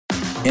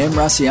Em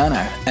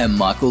Rusciano and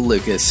Michael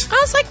Lucas. I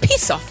was like,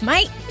 piss off,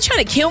 mate. You're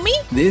trying to kill me?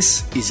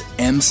 This is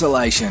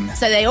Emsolation.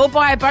 So they all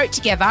buy a boat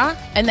together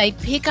and they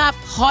pick up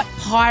hot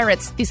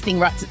pirates. This thing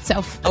writes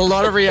itself. A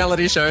lot of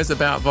reality shows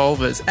about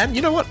vulvas. And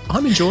you know what?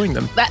 I'm enjoying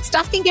them. That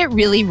stuff can get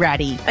really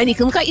ratty. And you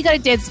can look like you got a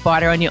dead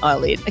spider on your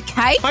eyelid,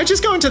 okay? I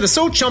just go into the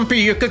salt chomper,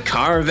 you could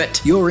carve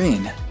it. You're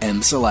in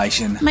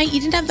Emsolation. Mate, you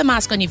didn't have the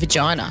mask on your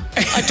vagina.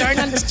 I don't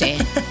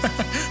understand.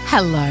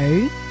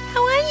 Hello.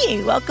 How are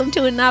you? Welcome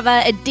to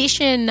another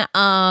edition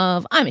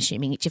of, I'm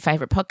assuming it's your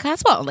favourite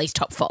podcast, well, at least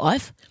top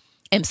 5,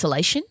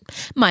 Emsolation.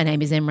 My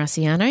name is Em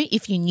Rusciano.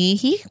 If you're new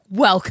here,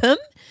 welcome.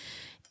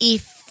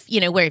 If,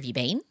 where have you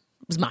been?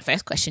 Was my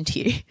first question to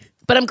you.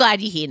 But I'm glad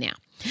you're here now.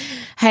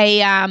 Hey,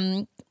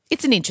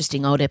 it's an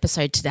interesting old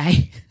episode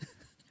today.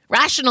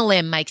 Rational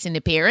M makes an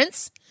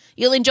appearance.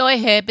 You'll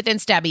enjoy her, but then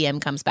Stabby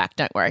M comes back,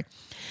 don't worry.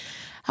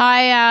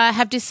 I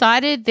have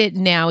decided that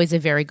now is a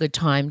very good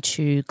time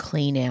to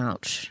clean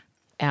out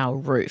our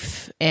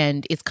roof,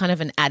 and it's kind of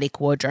an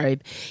attic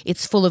wardrobe.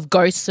 It's full of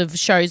ghosts of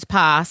shows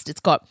past. It's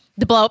got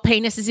the blow-up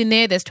penises in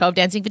there. There's 12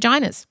 dancing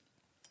vaginas.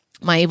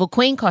 My Evil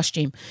Queen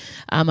costume,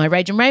 my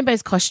Rage and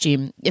Rainbows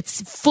costume.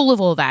 It's full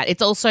of all that.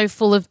 It's also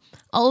full of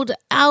old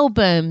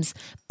albums,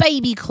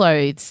 baby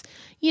clothes,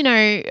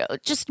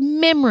 just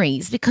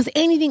memories, because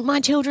anything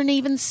my children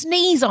even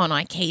sneeze on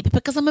I keep,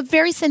 because I'm a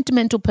very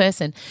sentimental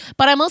person.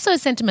 But I'm also a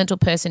sentimental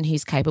person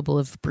who's capable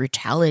of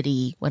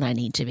brutality when I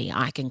need to be.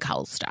 I can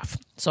cull stuff.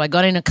 So I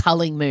got in a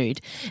culling mood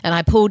and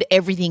I pulled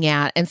everything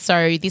out. And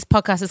so this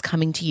podcast is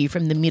coming to you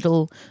from the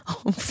middle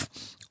of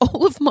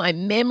all of my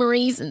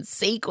memories and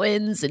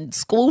sequins and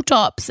school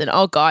tops and,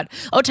 oh God,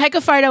 I'll take a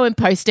photo and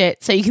post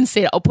it so you can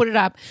see it. I'll put it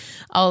up.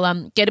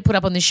 I'll get it put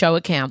up on the show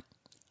account.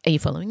 Are you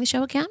following the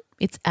show account?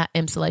 It's at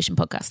Emsolation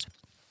Podcast.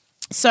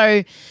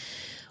 So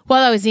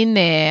while I was in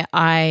there,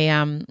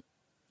 I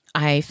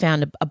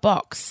found a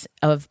box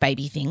of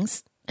baby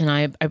things, and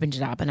I opened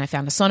it up and I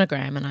found a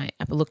sonogram, and I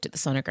looked at the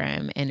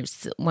sonogram, and it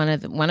was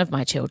one of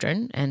my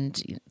children,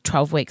 and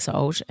 12 weeks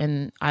old,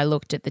 and I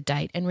looked at the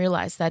date and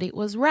realised that it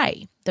was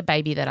Ray, the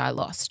baby that I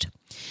lost.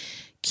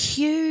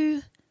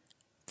 Cue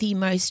the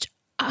most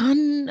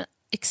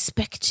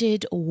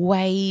unexpected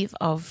wave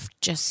of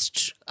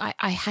just,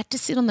 I had to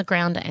sit on the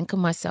ground to anchor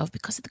myself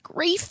because of the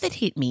grief that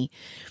hit me.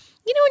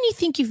 When you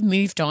think you've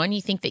moved on,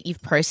 you think that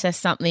you've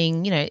processed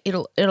something,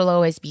 it'll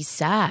always be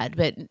sad,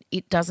 but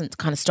it doesn't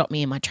kind of stop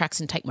me in my tracks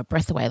and take my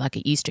breath away like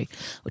it used to.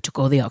 It took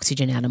all the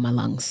oxygen out of my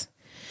lungs.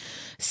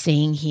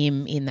 Seeing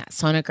him in that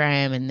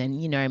sonogram, and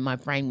then, my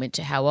brain went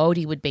to how old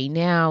he would be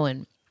now,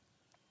 and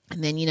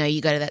then,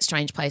 you go to that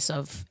strange place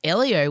of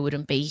Elio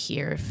wouldn't be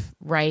here if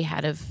Ray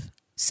had have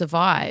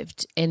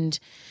survived. And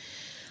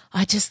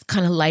I just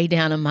kind of lay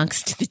down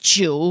amongst the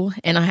chill,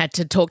 and I had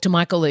to talk to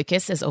Michael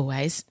Lucas, as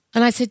always.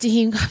 And I said to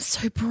him, I'm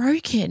so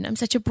broken. I'm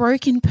such a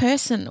broken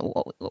person.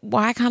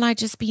 Why can't I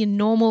just be a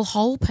normal,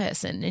 whole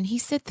person? And he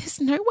said,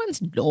 there's no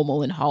one's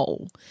normal and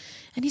whole.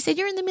 And he said,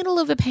 you're in the middle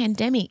of a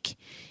pandemic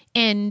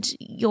and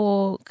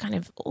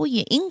all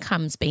your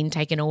income's been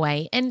taken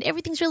away and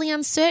everything's really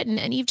uncertain,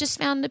 and you've just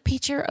found a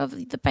picture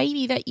of the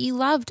baby that you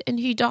loved and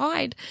who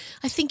died.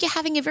 I think you're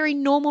having a very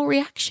normal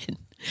reaction.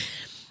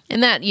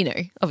 And that,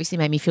 obviously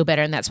made me feel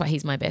better, and that's why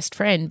he's my best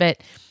friend.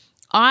 But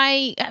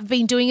I have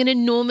been doing an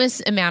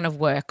enormous amount of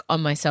work on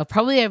myself,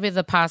 probably over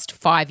the past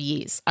 5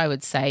 years, I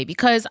would say,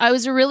 because I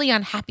was a really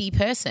unhappy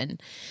person.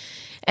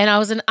 And I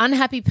was an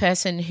unhappy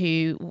person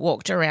who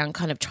walked around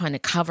kind of trying to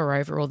cover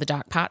over all the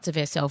dark parts of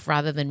herself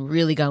rather than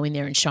really go in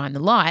there and shine the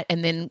light.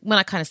 And then when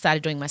I kind of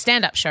started doing my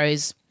stand-up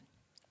shows,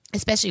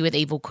 especially with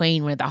Evil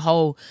Queen, where the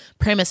whole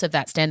premise of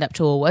that stand-up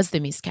tour was the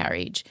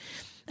miscarriage,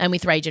 and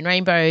with Rage and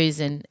Rainbows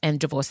and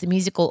Divorce the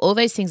Musical, all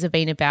those things have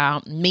been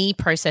about me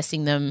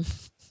processing them,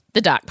 the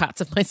dark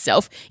parts of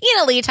myself, in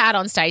a leotard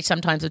on stage,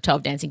 sometimes with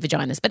 12 dancing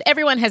vaginas. But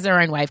everyone has their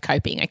own way of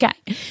coping, okay?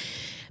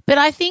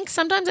 But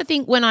sometimes I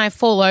think when I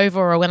fall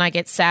over or when I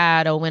get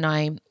sad or when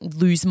I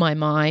lose my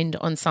mind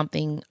on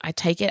something, I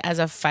take it as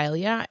a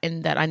failure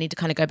and that I need to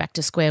kind of go back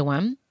to square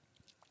one.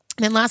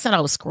 And then last night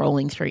I was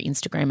scrolling through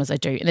Instagram, as I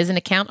do, and there's an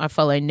account I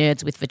follow,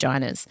 Nerds with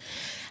Vaginas,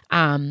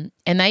 and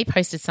they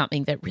posted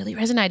something that really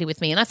resonated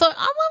with me. And I thought,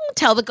 I will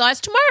tell the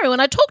guys tomorrow when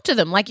I talk to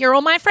them, like you're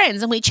all my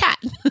friends and we chat.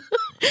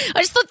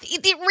 I just thought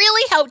it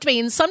really helped me.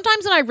 And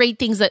sometimes when I read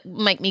things that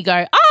make me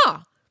go,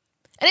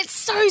 and it's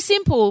so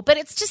simple, but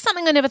it's just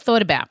something I never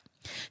thought about.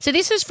 So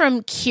this is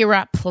from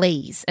Kira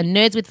Please, and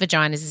Nerds with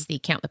Vaginas is the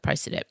account that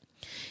posted it.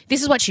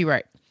 This is what she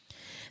wrote.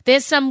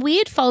 There's some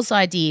weird false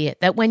idea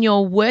that when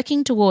you're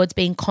working towards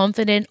being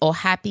confident or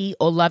happy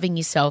or loving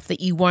yourself that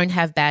you won't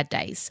have bad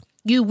days.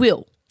 You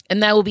will,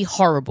 and they will be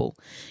horrible.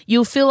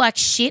 You'll feel like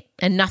shit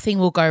and nothing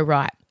will go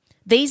right.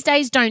 These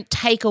days don't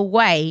take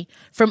away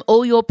from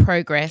all your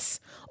progress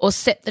or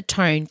set the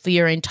tone for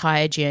your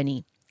entire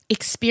journey.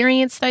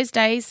 Experience those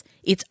days.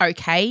 It's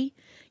okay.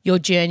 Your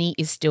journey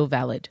is still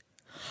valid.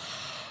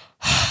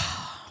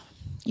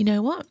 You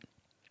know what?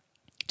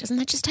 Doesn't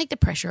that just take the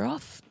pressure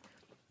off?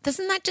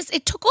 Doesn't that just,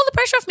 it took all the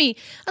pressure off me.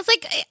 I was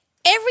like,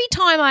 every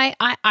time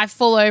I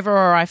fall over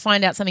or I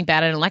find out something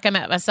bad, I don't like I'm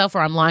at myself, or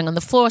I'm lying on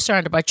the floor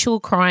surrounded by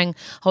children crying,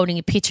 holding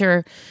a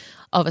picture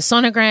of a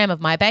sonogram of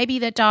my baby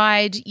that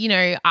died,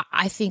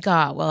 I think,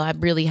 well, I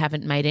really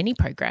haven't made any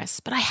progress.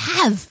 But I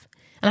have,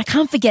 and I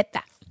can't forget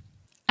that.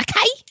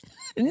 Okay?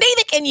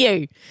 Neither can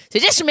you. So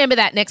just remember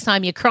that next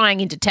time you're crying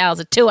into towels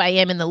at 2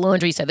 a.m. in the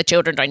laundry so the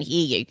children don't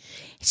hear you.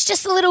 It's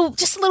just a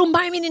little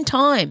moment in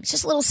time. It's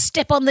just a little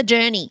step on the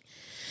journey.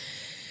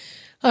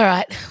 All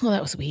right. Well,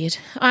 that was weird.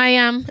 I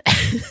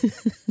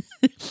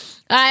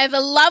have a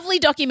lovely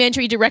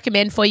documentary to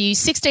recommend for you,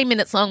 16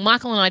 minutes long.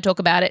 Michael and I talk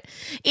about it.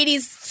 It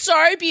is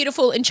so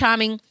beautiful and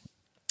charming.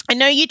 I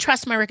know you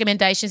trust my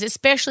recommendations,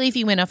 especially if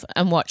you went off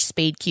and watched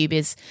Speed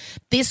Cubers.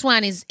 This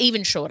one is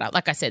even shorter.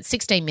 Like I said,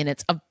 16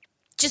 minutes of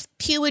just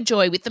pure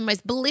joy with the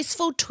most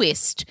blissful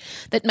twist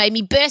that made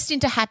me burst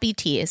into happy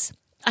tears.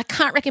 I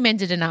can't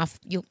recommend it enough.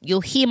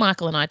 You'll hear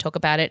Michael and I talk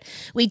about it.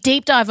 We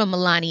deep dive on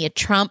Melania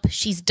Trump.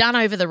 She's done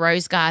over the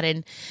Rose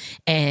Garden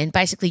and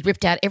basically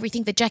ripped out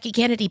everything that Jackie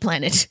Kennedy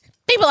planted.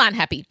 People aren't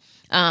happy.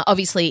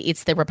 Obviously,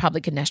 it's the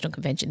Republican National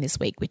Convention this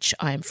week, which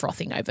I am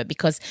frothing over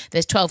because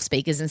there's 12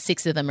 speakers and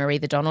 6 of them are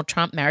either Donald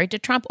Trump, married to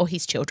Trump, or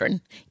his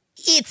children.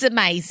 It's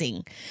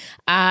amazing.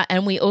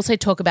 And we also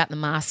talk about The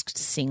Masked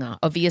Singer.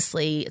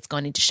 Obviously, it's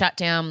gone into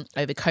shutdown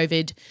over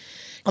COVID.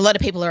 A lot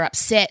of people are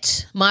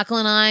upset. Michael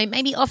and I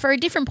maybe offer a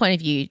different point of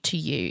view to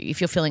you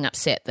if you're feeling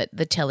upset that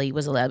the telly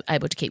was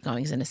able to keep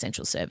going as an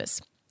essential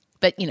service.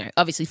 But,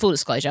 obviously, full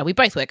disclosure, we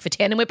both work for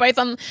 10 and we're both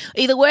on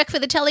either work for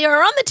the telly or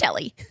on the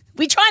telly.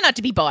 We try not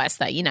to be biased,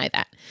 though. You know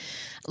that.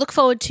 Look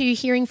forward to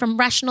hearing from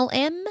Rational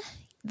M.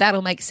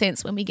 That'll make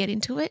sense when we get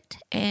into it.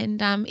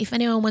 And if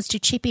anyone wants to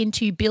chip in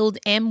to build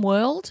M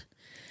World,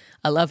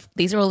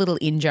 these are all little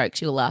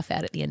in-jokes you'll laugh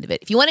at the end of it.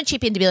 If you want to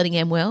chip into building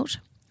M World,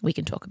 we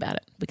can talk about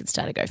it. We can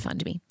start a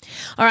GoFundMe.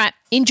 All right,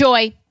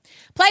 enjoy.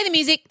 Play the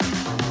music.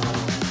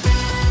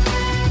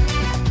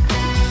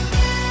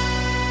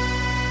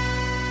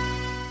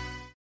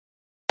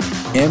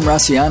 M.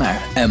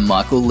 Rusciano and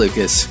Michael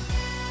Lucas.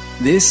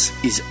 This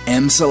is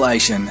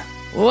Emsolation.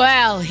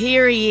 Well,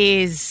 here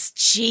he is.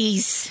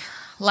 Jeez.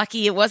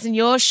 Lucky it wasn't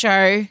your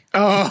show.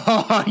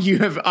 Oh, you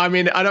have. I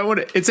mean, I don't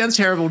want to. It sounds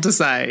terrible to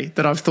say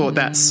that I've thought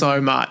that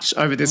so much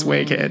over this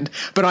weekend,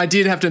 but I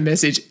did have to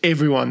message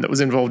everyone that was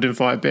involved in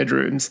 5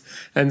 bedrooms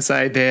and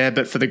say,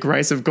 but for the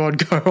grace of God,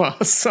 go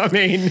us. I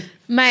mean,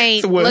 mate,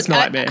 it's the worst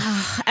nightmare.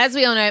 As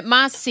we all know,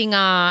 Masked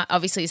Singer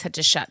obviously has had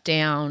to shut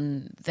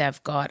down.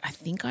 They've got, I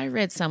think I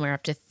read somewhere,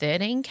 up to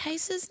 13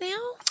 cases now.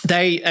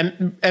 They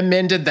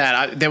amended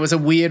that. There was a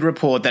weird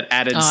report that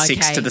added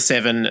 6 to the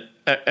 7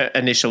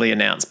 initially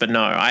announced, but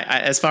no,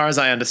 as far as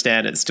I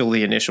understand, it's still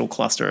the initial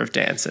cluster of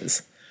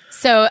dancers.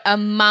 So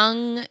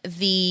among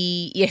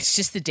it's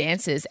just the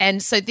dancers.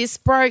 And so this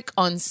broke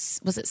on,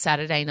 was it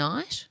Saturday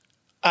night?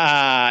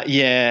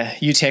 Yeah,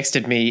 you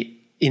texted me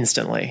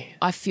instantly.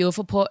 I feel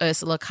for poor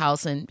Ursula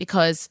Carlson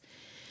because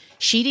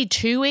she did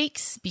 2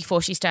 weeks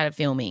before she started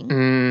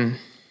filming.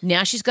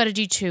 Now she's got to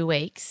do 2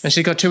 weeks. And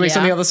she got 2 weeks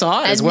on the other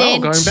side as well,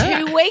 going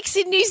back. And 2 weeks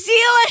in New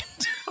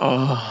Zealand.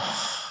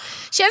 Oh.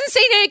 She hasn't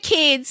seen her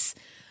kids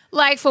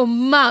for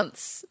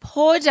months.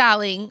 Poor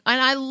darling.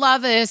 And I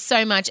love her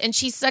so much. And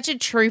she's such a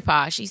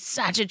trooper.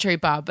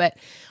 But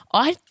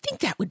I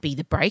think that would be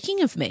the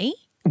breaking of me.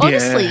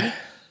 Honestly,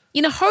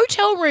 in a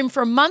hotel room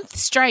for a month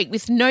straight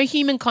with no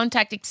human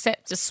contact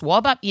except to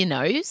swab up your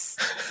nose.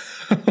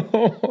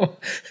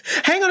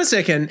 Hang on a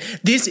second.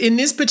 In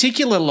this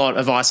particular lot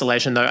of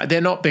isolation, though, they're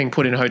not being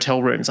put in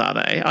hotel rooms, are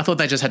they? I thought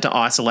they just had to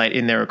isolate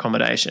in their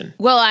accommodation.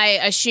 Well, I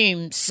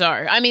assume so.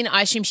 I mean,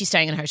 I assume she's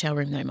staying in a hotel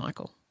room though,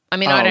 Michael. I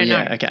mean, I don't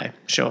know. Okay,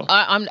 sure.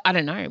 I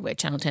don't know where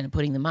Channel 10 are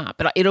putting them up,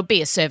 but it'll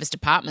be a service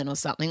department or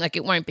something.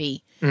 It won't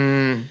be.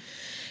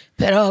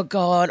 But, oh,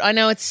 God, I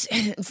know it's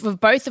for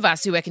both of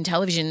us who work in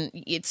television,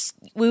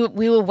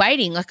 we were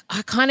waiting.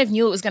 I kind of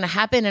knew it was going to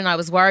happen and I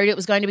was worried it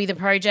was going to be the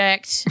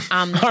project.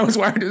 I was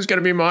worried it was going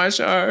to be my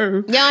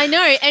show. Yeah, I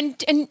know.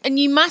 And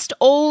you must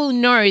all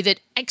know that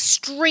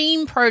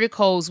extreme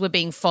protocols were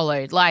being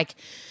followed.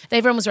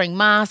 Everyone was wearing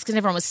masks and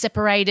everyone was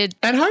separated.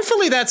 And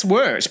hopefully that's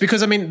worked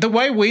because, I mean, the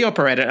way we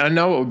operate it, I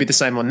know it would be the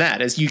same on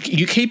that, is you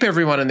keep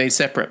everyone in these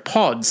separate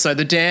pods. So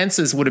the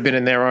dancers would have been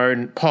in their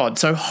own pod.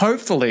 So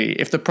hopefully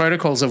if the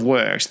protocols have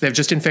worked, they've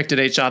just infected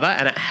each other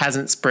and it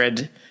hasn't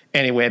spread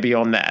anywhere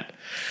beyond that.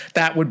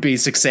 That would be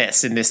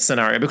success in this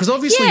scenario because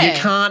obviously you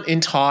can't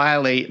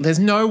entirely – there's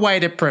no way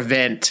to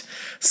prevent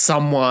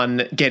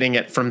someone getting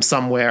it from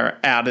somewhere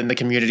out in the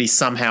community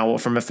somehow or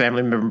from a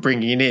family member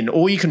bringing it in.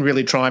 All you can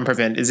really try and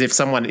prevent is if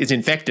someone is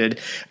infected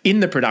in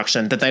the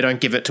production that they don't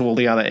give it to all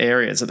the other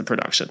areas of the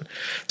production.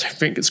 So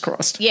fingers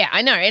crossed. Yeah,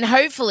 I know, and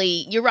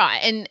hopefully you're right.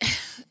 And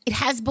it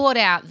has brought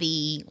out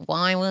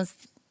why was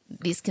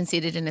this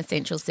considered an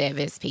essential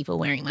service, people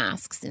wearing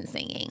masks and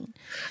singing.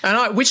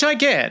 Which I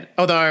get,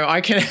 although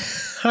I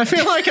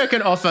feel like I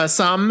can offer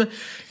some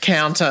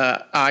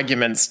counter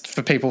arguments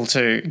for people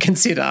to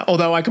consider,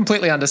 although I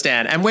completely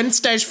understand. And when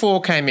stage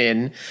 4 came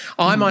in,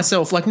 I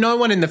myself, like no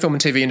one in the film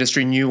and TV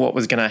industry knew what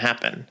was going to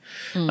happen.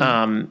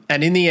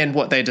 And in the end,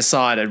 what they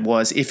decided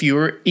was if you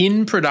were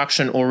in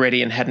production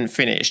already and hadn't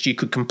finished, you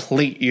could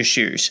complete your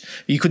shoot.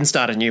 You couldn't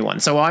start a new one.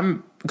 So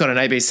I'm got an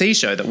ABC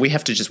show that we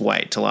have to just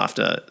wait till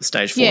after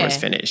stage 4 is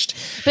finished.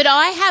 But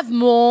I have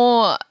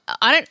more.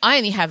 I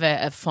only have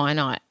a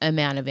finite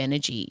amount of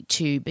energy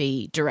to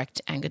be direct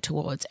anger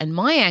towards, and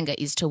my anger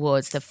is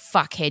towards the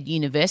fuckhead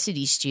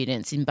university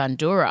students in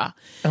Bundoora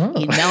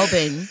in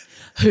Melbourne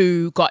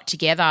who got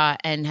together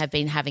and have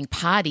been having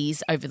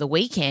parties over the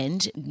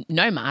weekend,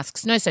 no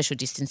masks, no social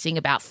distancing,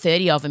 about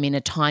 30 of them in a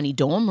tiny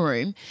dorm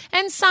room,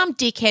 and some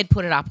dickhead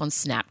put it up on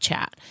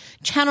Snapchat.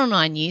 Channel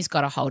 9 News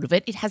got a hold of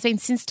it. It has been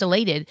since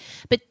deleted,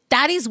 but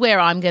that is where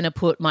I'm going to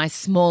put my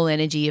small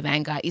energy of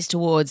anger, is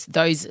towards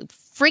those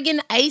friggin'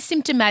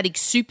 asymptomatic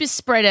super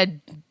spreader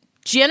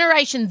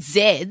Generation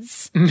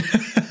Zs.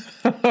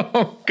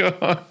 Oh,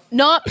 God.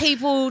 Not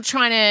people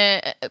trying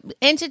to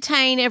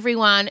entertain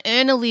everyone,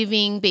 earn a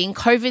living, being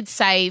COVID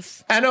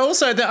safe. And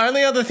also the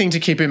only other thing to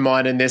keep in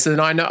mind in this, and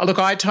I know, look,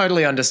 I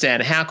totally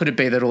understand how could it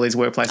be that all these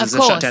workplaces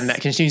are shut down and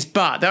that continues,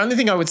 but the only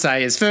thing I would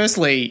say is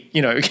firstly,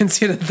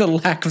 consider the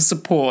lack of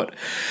support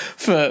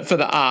for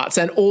the arts,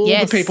 and all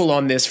the people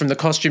on this, from the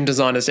costume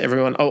designers to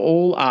everyone, are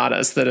all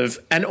artists that have,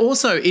 and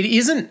also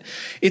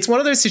it's one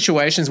of those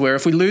situations where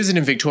if we lose it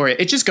in Victoria,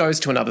 it just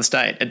goes to another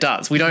state. It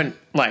does. We don't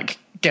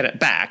get it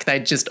back. They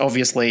just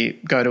obviously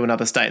go to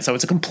another state. So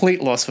it's a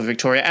complete loss for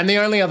Victoria. And the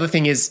only other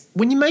thing is,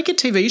 when you make a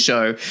TV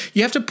show,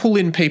 you have to pull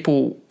in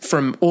people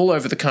from all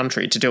over the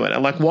country to do it.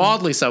 Like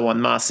wildly so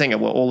on Masked Singer,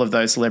 where all of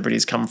those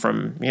celebrities come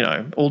from,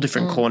 all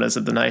different corners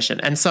of the nation.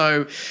 And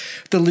so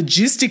the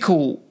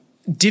logistical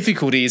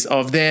difficulties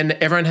of then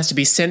everyone has to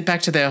be sent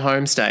back to their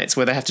home states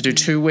where they have to do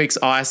 2 weeks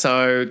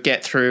ISO,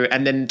 get through,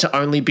 and then to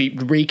only be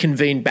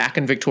reconvened back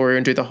in Victoria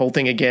and do the whole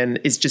thing again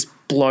is just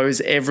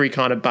blows every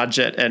kind of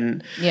budget,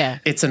 and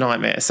it's a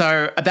nightmare.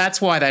 So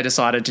that's why they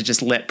decided to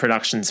just let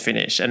productions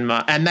finish.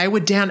 And they were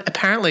down,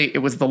 apparently it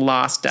was the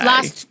last day.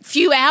 Last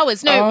few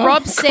hours. No,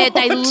 Rob said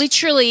they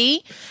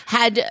literally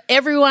had,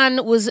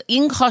 everyone was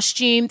in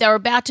costume. They were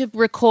about to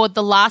record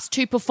the last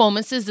 2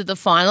 performances of the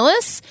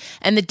finalists,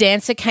 and the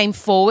dancer came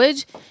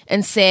forward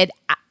and said,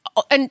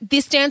 and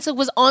this dancer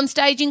was on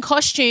stage in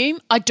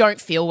costume, I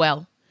don't feel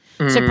well.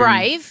 So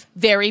brave,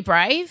 very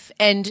brave,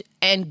 and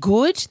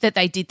good that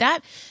they did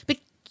that. But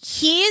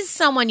here's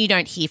someone you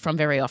don't hear from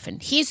very often.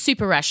 Here's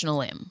Super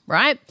Rational M,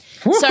 right?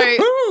 So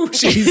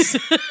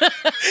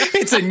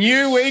it's a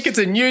new week, it's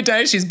a new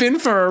day. She's been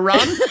for a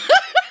run.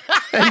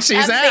 And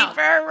she's out.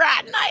 Been for a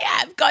run. I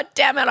have. God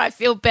damn it, I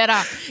feel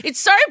better. It's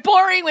so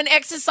boring when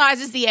exercise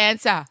is the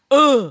answer.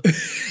 Ugh.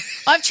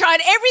 I've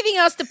tried everything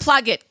else to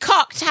plug it.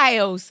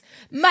 Cocktails,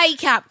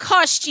 makeup,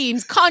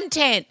 costumes,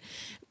 content.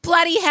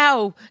 Bloody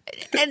hell.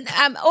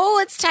 And all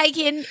it's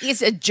taken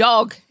is a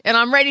jog, and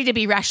I'm ready to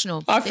be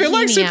rational. I feel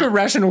like Super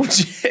Rational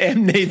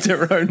M needs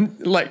her own,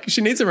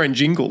 she needs her own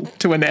jingle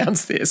to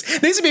announce this.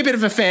 There needs to be a bit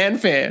of a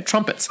fanfare.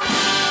 Trumpets.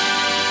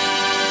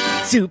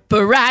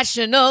 Super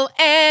Rational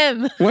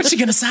M. What's she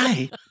going to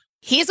say?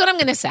 Here's what I'm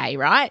going to say,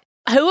 right?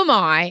 Who am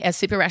I, as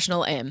Super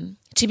Rational M,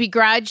 to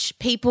begrudge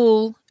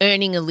people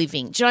earning a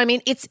living? Do you know what I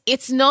mean?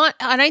 It's not,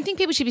 I don't think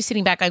people should be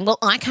sitting back going, well,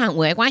 I can't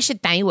work. Why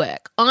should they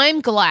work?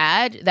 I'm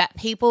glad that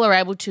people are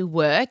able to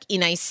work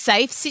in a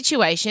safe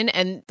situation,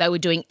 and they were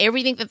doing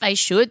everything that they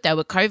should. They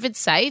were COVID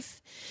safe.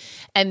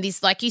 And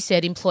this, like you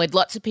said, employed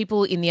lots of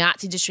people in the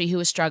arts industry who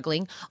are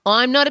struggling.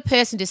 I'm not a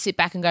person to sit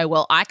back and go,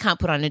 well, I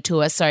can't put on a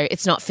tour, so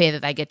it's not fair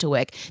that they get to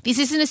work. This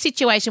isn't a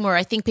situation where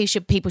I think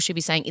people should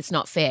be saying it's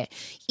not fair.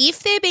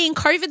 If they're being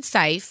COVID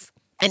safe,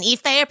 and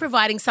if they are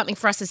providing something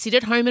for us to sit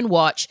at home and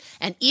watch,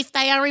 and if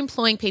they are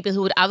employing people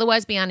who would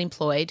otherwise be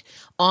unemployed,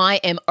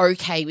 I am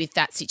okay with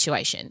that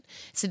situation.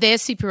 So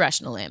there's Super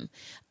Rational M.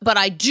 But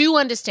I do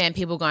understand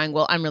people going,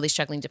 well, I'm really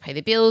struggling to pay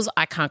the bills.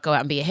 I can't go out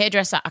and be a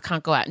hairdresser. I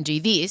can't go out and do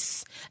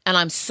this. And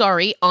I'm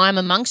sorry, I'm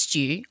amongst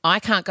you. I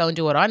can't go and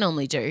do what I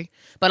normally do.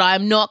 But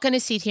I'm not going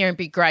to sit here and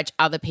begrudge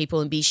other people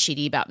and be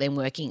shitty about them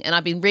working. And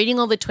I've been reading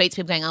all the tweets,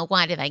 people going, oh,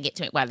 why do they get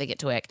to work? Why do they get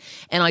to work?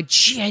 And I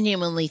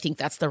genuinely think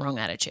that's the wrong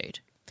attitude.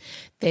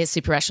 There's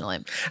Super Rational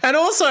M. And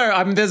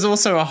also, there's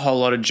also a whole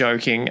lot of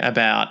joking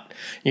about,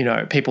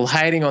 people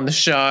hating on the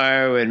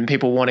show and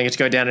people wanting it to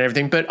go down and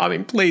everything. But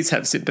please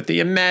have sympathy.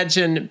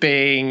 Imagine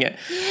being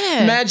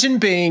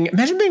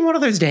one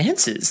of those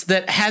dancers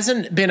that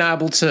hasn't been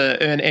able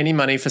to earn any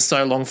money for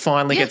so long,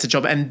 finally gets a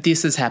job, and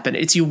this has happened.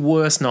 It's your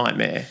worst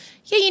nightmare.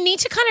 Yeah, you need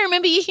to kind of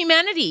remember your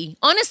humanity,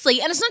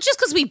 honestly. And it's not just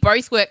because we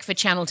both work for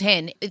Channel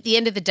 10. At the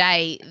end of the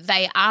day,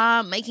 they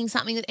are making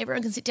something that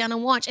everyone can sit down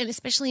and watch, and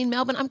especially in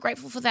Melbourne, I'm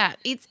grateful for that.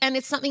 It's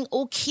something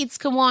all kids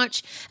can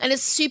watch, and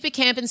it's super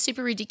camp and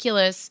super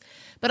ridiculous.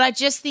 But I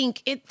just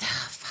think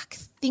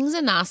things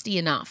are nasty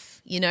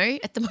enough.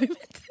 at the moment.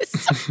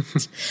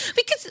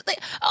 Because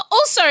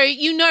also,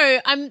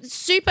 I'm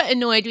super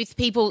annoyed with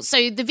people.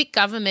 So the Vic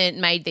government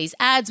made these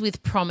ads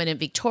with prominent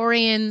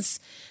Victorians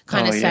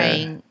kind of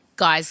saying,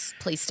 guys,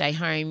 please stay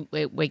home.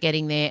 We're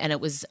getting there. And it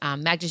was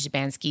Magda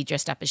Szubanski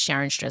dressed up as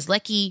Sharon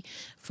Strzelecki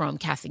from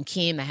Kath and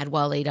Kim. They had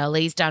Waleed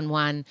Ali's done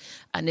one,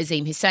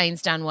 Nazim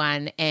Hussein's done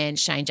one, and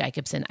Shane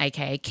Jacobson,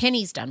 a.k.a.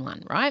 Kenny's done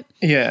one, right?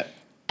 Yeah.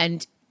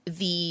 And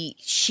the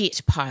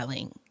shit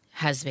piling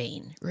has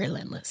been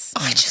relentless.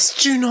 I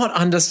just do not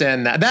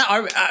understand that.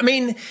 I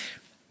mean,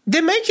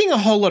 they're making a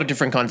whole lot of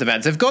different kinds of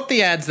ads. They've got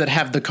the ads that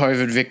have the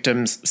COVID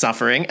victims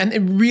suffering, and it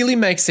really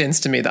makes sense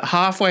to me that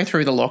halfway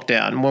through the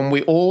lockdown, when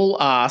we all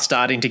are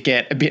starting to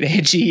get a bit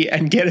edgy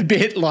and get a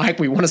bit like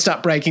we want to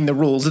start breaking the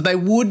rules, that they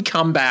would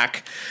come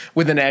back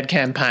with an ad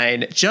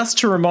campaign just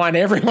to remind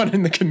everyone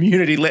in the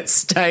community, let's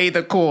stay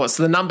the course.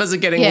 The numbers are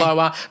getting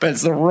lower, but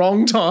it's the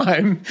wrong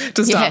time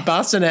to start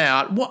busting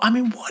out.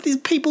 What is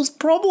people's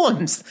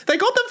problems? They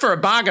got them for a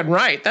bargain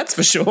rate, that's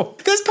for sure.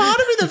 There's part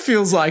of me that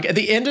feels like at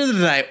the end of the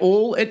day,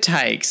 all it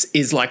takes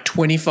is like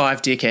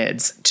 25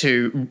 dickheads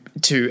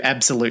to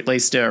absolutely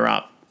stir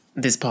up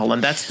this poll,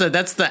 and that's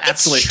the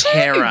absolute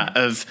terror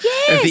of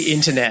the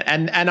internet.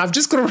 And I've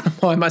just got to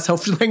remind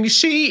myself, like,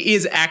 she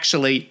is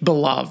actually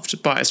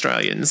beloved by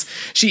Australians.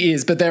 She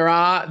is, but there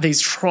are these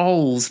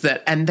trolls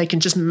and they can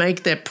just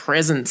make their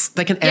presence,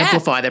 they can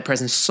amplify their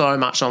presence so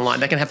much online.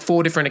 They can have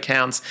 4 different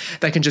accounts.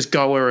 They can just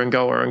go her and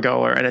go her and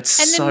go her, and it's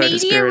so the media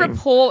despairing.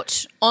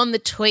 report on the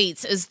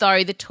tweets as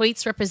though the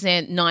tweets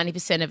represent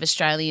 90% of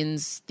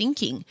Australians'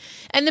 thinking.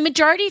 And the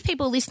majority of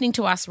people listening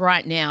to us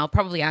right now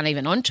probably aren't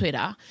even on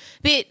Twitter.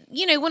 But,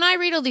 when I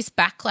read all this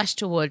backlash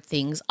toward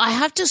things, I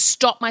have to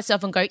stop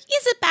myself and go, is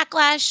it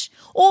backlash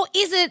or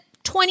is it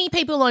 20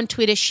 people on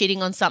Twitter shitting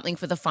on something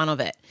for the fun of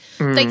it?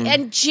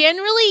 And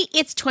generally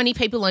it's 20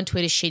 people on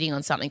Twitter shitting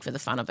on something for the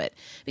fun of it,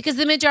 because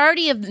the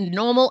majority of the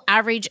normal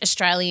average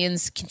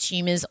Australians,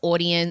 consumers,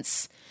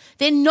 audience,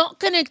 they're not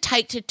going to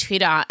take to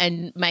Twitter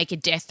and make a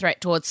death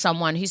threat towards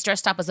someone who's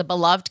dressed up as a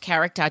beloved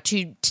character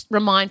to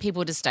remind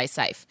people to stay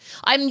safe.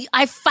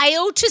 I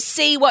fail to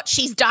see what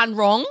she's done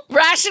wrong.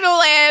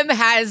 Rational M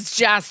has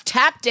just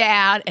tapped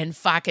out and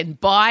fucking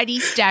bitey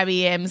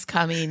Stabby M's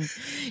come in.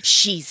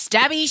 She's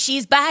Stabby,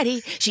 she's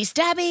bitey, she's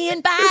Stabby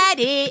and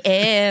bitey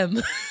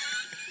M.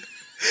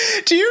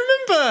 Do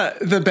you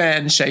remember the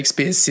band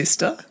Shakespeare's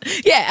Sister?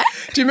 Yeah.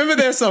 Do you remember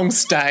their song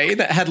Stay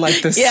that had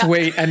like the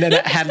sweet, and then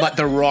it had like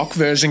the rock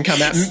version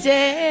come out?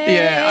 Stay.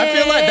 Yeah, I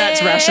feel like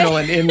that's Rational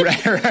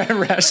and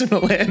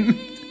Rational M.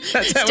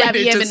 That's how Stabby we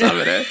need M to and sum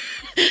it up.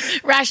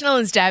 Rational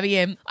and Stabby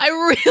M. I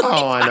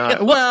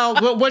know.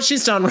 Well, what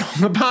she's done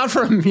wrong, apart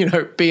from,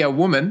 be a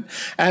woman,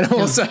 and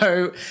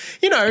also,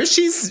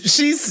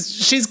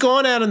 she's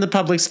gone out in the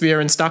public sphere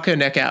and stuck her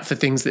neck out for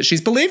things that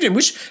she's believed in,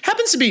 which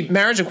happens to be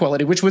marriage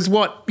equality, which was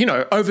what,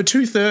 over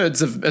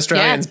 2/3 of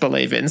Australians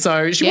believe in.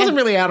 So she wasn't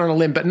really out on a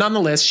limb, but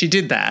nonetheless, she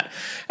did that.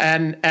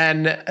 And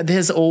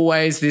there's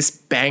always this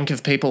bank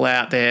of people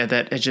out there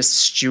that are just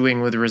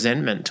stewing with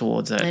resentment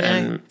towards it.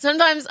 And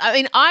sometimes,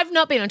 I've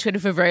not been on Twitter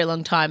for a very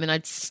long time, and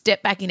I'd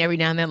step back in every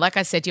now and then. Like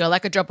I said to you, I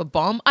like a drop a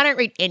bomb. I don't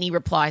read any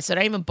replies, so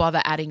don't even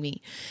bother adding me.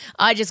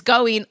 I just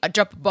go in, I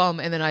drop a bomb,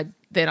 and then I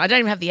don't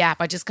even have the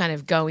app. I just kind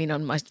of go in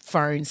on my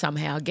phone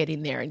somehow, get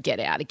in there and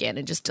get out again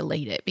and just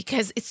delete it,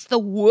 because it's the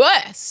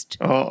worst.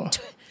 Oh.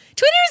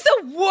 Twitter is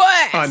the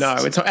worst. I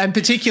know. And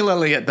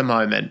particularly at the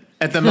moment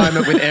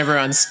with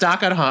everyone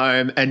stuck at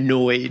home,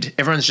 annoyed.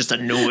 Everyone's just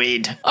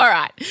annoyed. All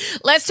right.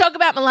 Let's talk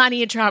about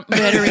Melania Trump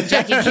murdering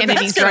Jackie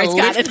Kennedy's Rose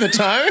Garden. Lift the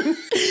tone.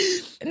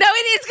 No,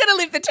 it is going to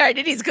lift the tone.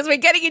 It is, because we're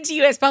getting into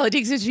US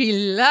politics, which we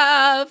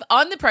love.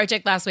 On the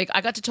project last week, I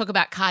got to talk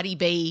about Cardi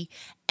B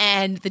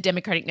and the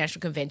Democratic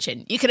National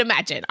Convention. You can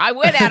imagine. I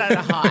went out on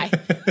a high.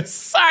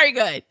 So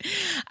good.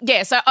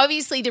 Yeah, so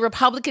obviously the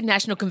Republican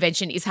National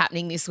Convention is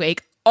happening this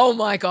week. Oh,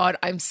 my God,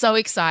 I'm so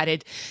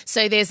excited.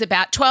 So there's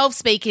about 12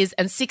 speakers,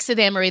 and 6 of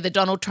them are either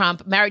Donald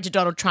Trump, married to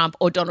Donald Trump,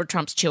 or Donald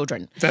Trump's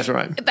children. That's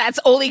right. That's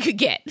all he could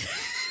get.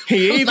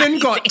 He even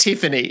got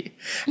Tiffany.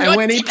 And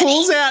when he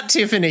pulls out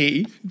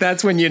Tiffany,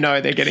 that's when you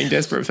know they're getting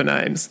desperate for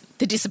names.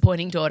 The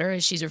disappointing daughter,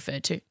 as she's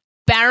referred to.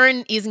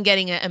 Barron isn't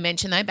getting a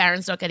mention, though.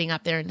 Barron's not getting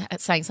up there and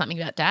saying something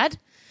about Dad.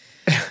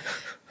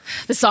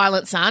 The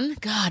silent son.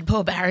 God,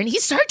 poor Barron.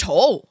 He's so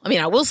tall.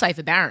 I will say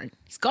for Barron,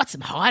 he's got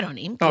some height on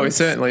him. Oh, he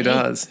certainly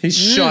does. He's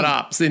shot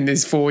up in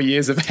these 4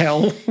 years of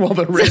hell while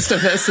the rest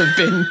of us have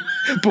been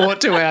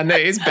brought to our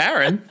knees.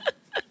 Barron,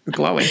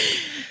 glowing.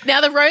 Now,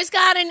 the Rose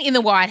Garden in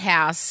the White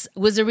House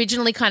was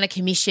originally kind of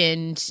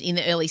commissioned in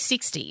the early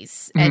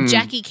 60s, and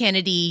Jackie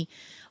Kennedy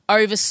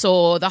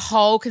oversaw the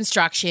whole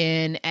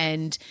construction,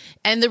 and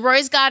the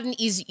Rose Garden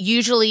is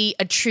usually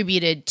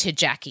attributed to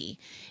Jackie.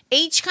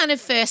 Each kind of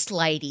first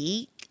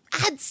lady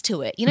adds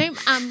to it,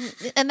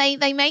 and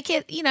they make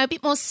it, a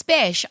bit more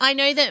special. I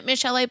know that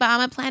Michelle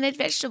Obama planted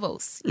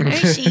vegetables,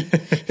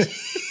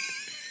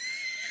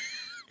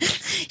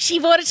 she she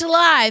brought it to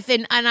life.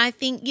 And I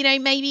think,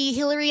 maybe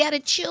Hillary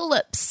added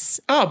tulips.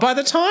 Oh, by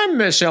the time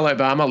Michelle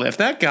Obama left,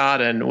 that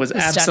garden was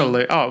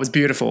absolute. Oh, it was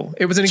beautiful.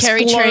 It was an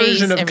Cherry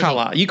explosion trees, of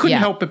colour. You couldn't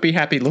help but be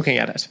happy looking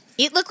at it.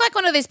 It looked like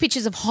one of those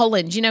pictures of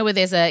Holland, where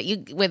there's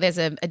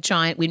a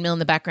giant windmill in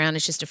the background.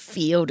 It's just a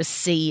field, a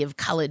sea of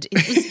coloured.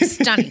 It was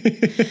stunning.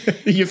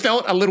 You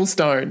felt a little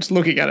stoned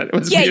looking at it. It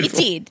was beautiful.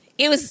 Yeah, you did.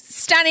 It was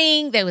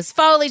stunning. There was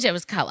foliage. There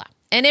was colour.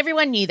 And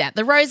everyone knew that.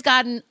 The Rose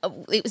Garden,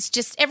 it was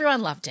just,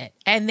 everyone loved it.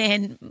 And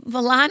then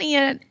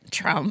Melania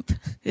Trump,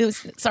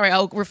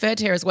 I'll refer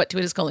to her as what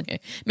Twitter's calling her,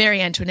 Marie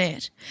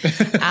Antoinette,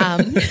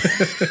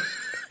 the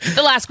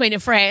last queen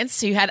of France,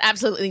 who had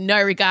absolutely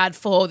no regard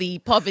for the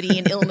poverty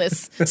and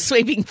illness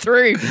sweeping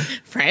through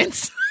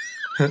France,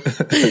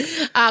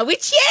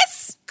 which,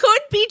 yes,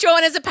 could be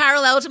drawn as a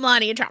parallel to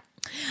Melania Trump.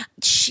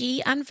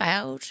 She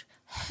unveiled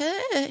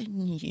her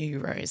new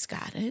Rose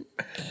Garden,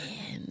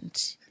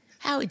 and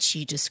how would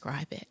you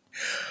describe it?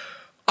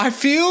 I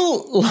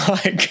feel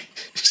like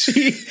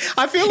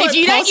if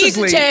you don't use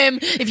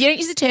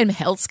the term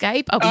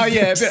hellscape, I'll be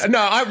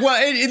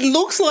it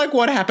looks like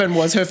what happened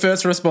was her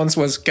first response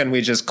was, "Can we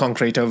just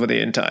concrete over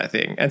the entire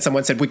thing?" And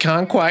someone said, "We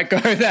can't quite go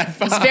that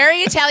far." It's a very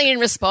Italian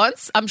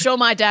response. I'm sure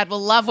my dad will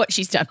love what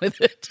she's done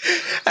with it.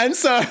 And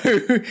so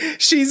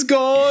she's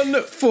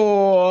gone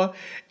for.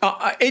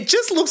 It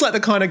just looks like the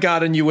kind of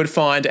garden you would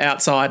find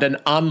outside an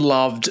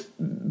unloved,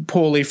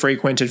 poorly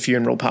frequented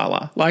funeral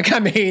parlour.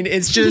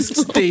 It's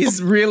just these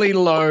really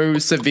low,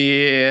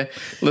 severe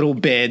little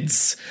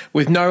beds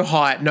with no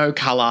height, no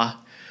colour.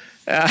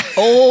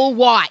 All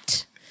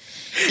white.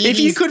 If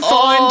you could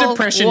find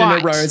depression in a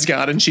rose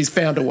garden, she's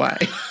found a way.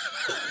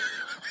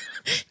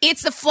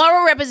 It's the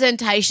floral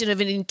representation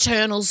of an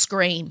internal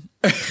scream.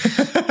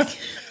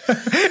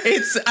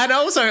 And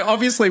also,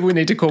 obviously, we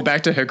need to call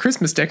back to her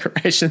Christmas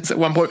decorations at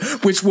one point,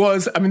 which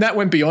was, that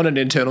went beyond an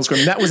internal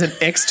scream. That was an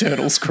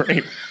external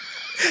scream.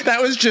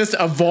 That was just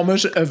a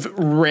vomit of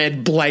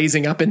red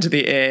blazing up into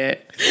the air.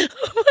 Oh,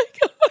 my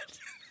God.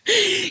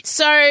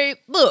 So,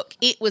 look,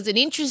 it was an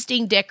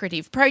interesting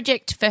decorative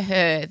project for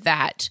her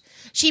that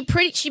she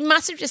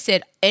must have just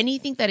said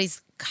anything that is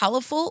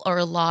colourful or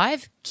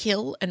alive,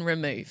 kill and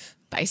remove.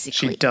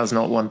 Basically. She does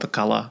not want the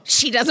colour.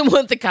 She doesn't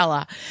want the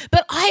colour.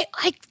 But I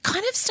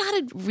kind of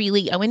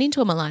I went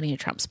into a Melania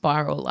Trump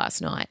spiral last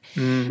night.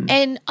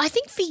 And I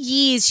think for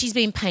years she's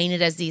been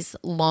painted as this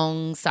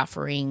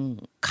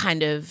long-suffering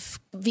kind of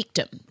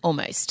victim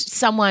almost,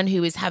 someone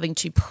who is having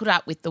to put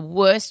up with the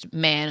worst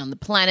man on the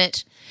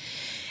planet.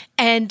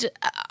 And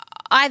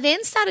I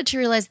then started to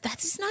realise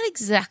that's not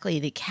exactly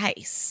the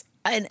case.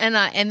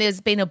 And there's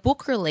been a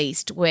book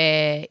released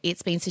where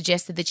it's been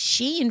suggested that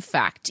she, in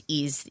fact,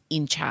 is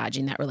in charge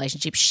in that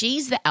relationship.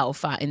 She's the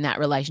alpha in that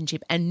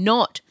relationship and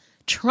not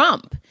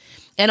Trump.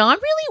 And I'm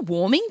really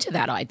warming to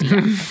that idea, I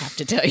have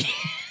to tell you.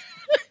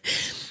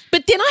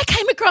 But then I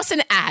came across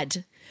an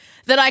ad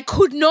that I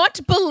could not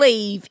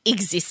believe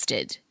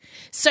existed.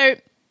 So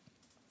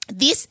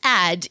this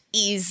ad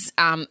is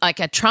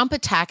like a Trump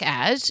attack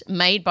ad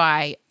made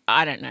by,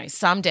 I don't know,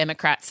 some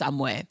Democrat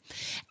somewhere.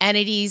 And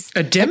it is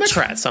a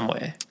Democrat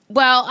somewhere.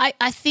 Well,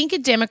 I think a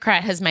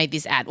Democrat has made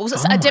this ad. Also,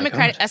 a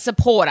Democrat, a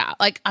supporter.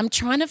 I'm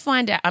trying to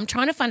find out.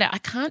 I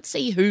can't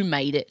see who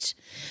made it,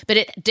 but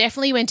it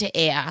definitely went to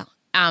air.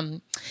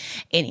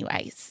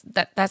 Anyways,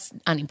 that's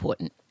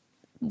unimportant.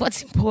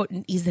 What's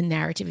important is the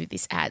narrative of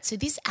this ad. So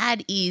this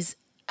ad is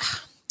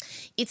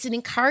it's an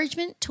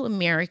encouragement to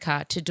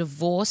America to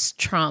divorce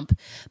Trump,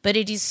 but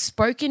it is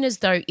spoken as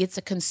though it's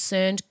a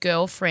concerned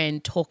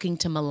girlfriend talking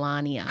to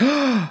Melania.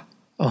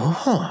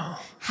 Oh.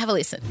 Have a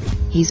listen.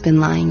 He's been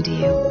lying to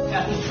you.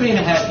 After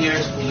 3.5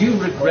 years, you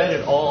regret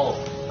it all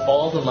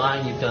the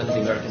lying you've done to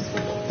the American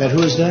people. That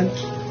who has done?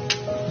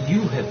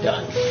 You have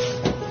done.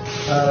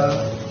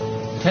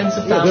 Tens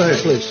of thousands. Go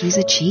ahead, please. He's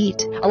a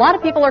cheat. A lot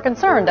of people are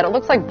concerned that it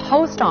looks like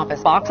post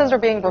office boxes are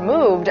being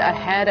removed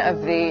ahead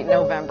of the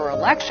November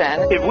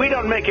election. If we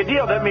don't make a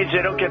deal, that means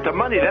they don't get the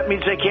money. That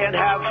means they can't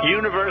have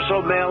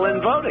universal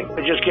mail-in voting.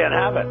 They just can't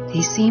have it.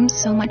 He seems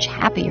so much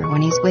happier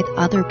when he's with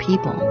other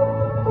people.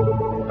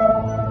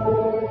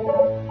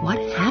 What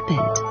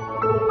happened?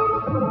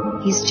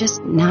 He's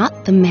just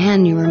not the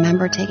man you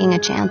remember taking a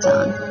chance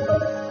on.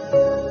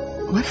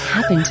 What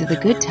happened to the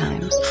good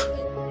times?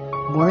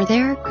 Were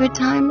there good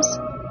times?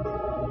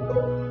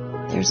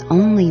 There's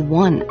only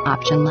one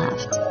option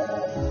left.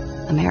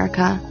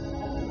 America,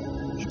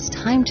 it's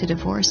time to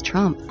divorce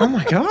Trump. Oh,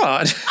 my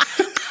God. Is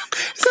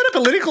that a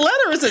political ad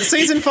or is it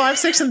season 5,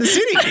 Sex and the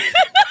City?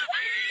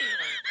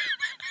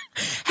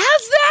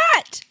 How's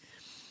that?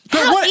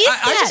 How is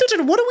that? I just don't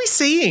know. What are we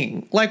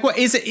seeing? Like, what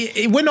is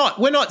it? We're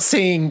not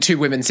seeing two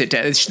women sit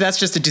down. That's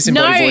just a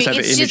disembodied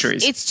voiceover imagery.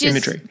 It's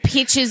just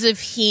pictures of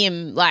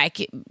him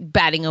like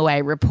batting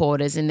away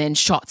reporters, and then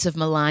shots of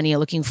Melania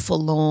looking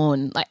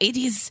forlorn. Like, it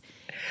is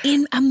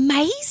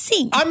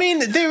amazing. I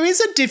mean, there is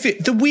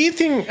the weird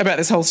thing about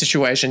this whole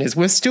situation is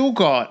we've still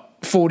got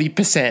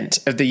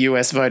 40% of the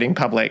US voting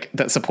public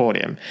that support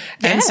him,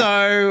 and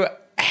so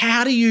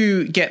how do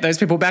you get those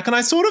people back? And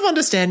I sort of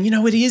understand.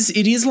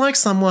 It is like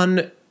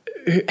someone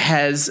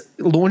has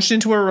launched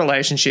into a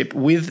relationship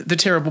with the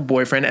terrible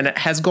boyfriend, and it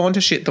has gone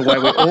to shit the way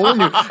we all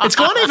knew. It's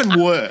gone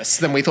even worse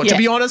than we thought. Yeah. To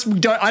be honest,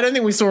 I don't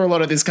think we saw a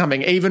lot of this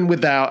coming, even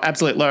with our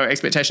absolute low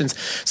expectations.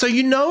 So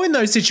in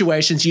those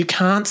situations, you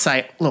can't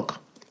say, look,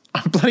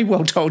 I bloody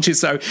well told you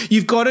so.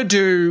 You've got to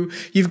do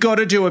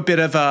a bit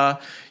of a,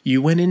 you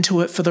went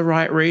into it for the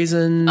right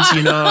reasons,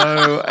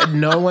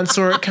 no one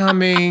saw it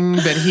coming,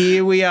 but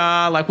here we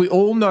are. Like, we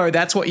all know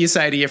that's what you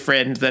say to your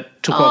friend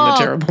that took on the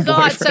terrible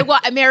boyfriend. So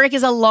what,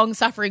 America's a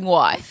long-suffering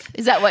wife?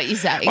 Is that what you're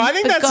saying? Well, I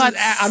think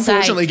that's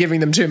unfortunately giving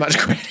them too much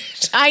credit.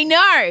 I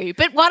know,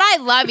 but what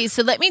I love is,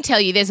 so let me tell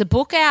you, there's a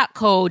book out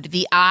called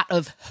The Art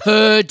of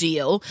Her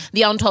Deal,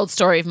 The Untold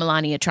Story of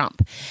Melania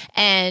Trump.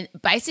 And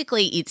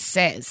basically it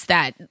says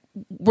that,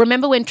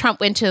 remember when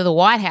Trump went to the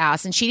White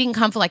House and she didn't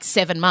come for like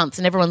 7 months,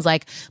 and everyone's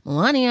like,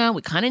 Melania,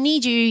 we kind of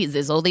need you.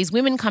 There's all these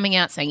women coming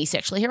out saying you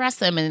sexually harassed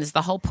them, and there's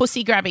the whole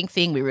pussy grabbing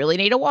thing. We really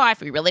need a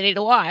wife.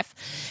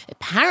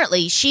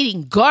 Apparently she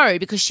didn't go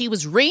because she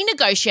was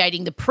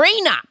renegotiating the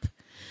prenup,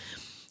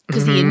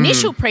 because the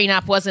initial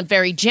prenup wasn't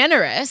very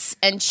generous,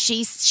 and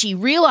she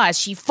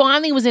realised she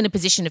finally was in a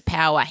position of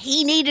power.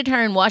 He needed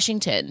her in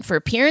Washington for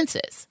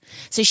appearances.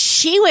 So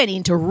she went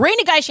in to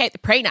renegotiate the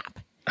prenup.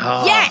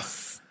 Oh.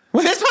 Yes.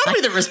 Well, there's part of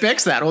me that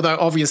respects that, although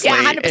obviously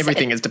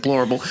everything is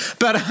deplorable.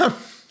 But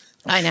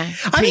I know.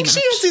 I think she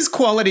has this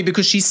quality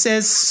because she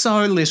says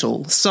so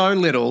little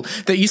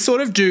that you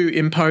sort of do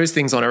impose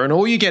things on her, and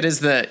all you get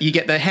is you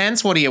get the hand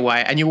swatty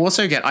away, and you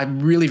also get, I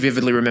really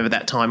vividly remember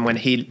that time when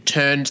he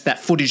turned, that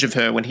footage of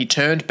her when he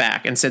turned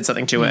back and said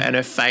something to her, and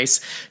her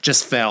face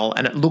just fell,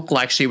 and it looked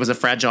like she was a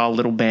fragile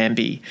little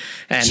Bambi.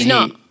 And she's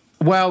not.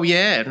 Well,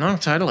 yeah, no,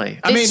 totally.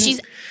 I mean,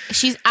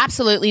 she's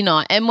absolutely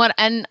not.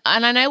 And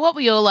I know what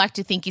we all like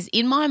to think is,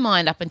 in my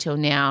mind up until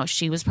now,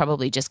 she was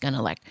probably just going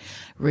to like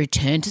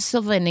return to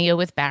Slovenia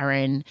with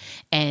Barron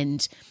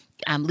and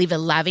live a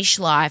lavish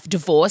life,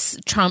 divorce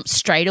Trump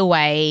straight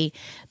away.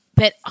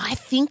 But I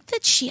think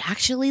that she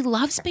actually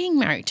loves being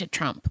married to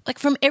Trump. Like,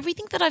 from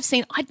everything that I've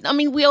seen,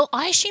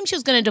 I assume she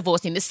was going to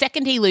divorce him. The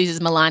second he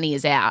loses,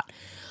 Melania's out.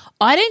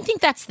 I don't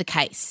think that's the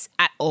case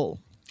at all.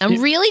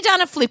 I'm really done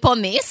a flip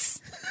on this.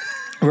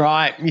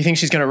 Right. You think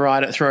she's going to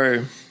ride it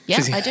through? Yeah,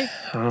 I do.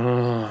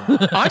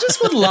 Oh. I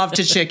just would love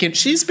to check in.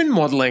 She's been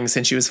modelling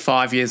since she was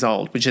 5 years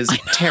old, which is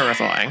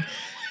terrifying.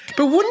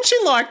 But wouldn't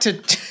you like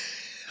to...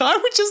 I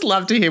would just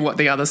love to hear what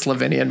the other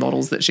Slovenian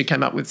models that she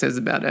came up with says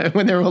about her,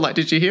 when they're all like,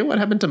 did you hear what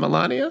happened to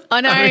Melania? I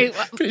know.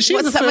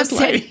 She's the first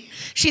lady.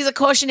 She's a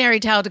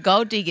cautionary tale to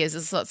gold diggers,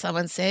 is what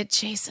someone said.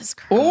 Jesus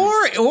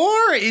Christ.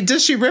 Or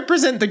does she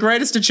represent the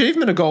greatest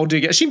achievement of gold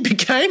digger? She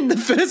became the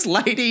first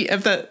lady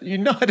of the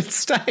United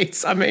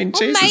States. I mean,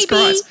 Jesus Christ.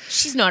 Maybe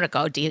she's not a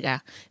gold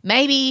digger.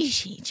 Maybe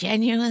she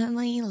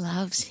genuinely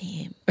loves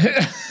him.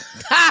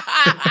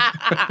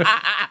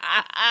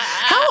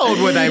 How old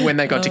were they when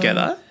they got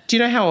together? Do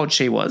you know how old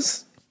she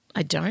was?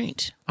 I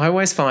don't. I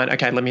always find,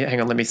 okay, let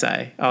me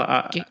say.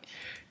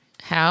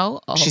 How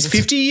old? She's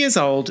 50 years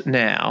old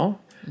now.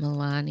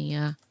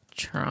 Melania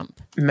Trump.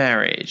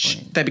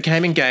 Marriage. They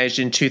became engaged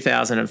in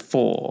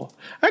 2004.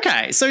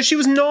 Okay, so she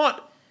was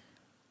not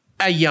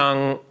a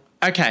young...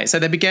 Okay, so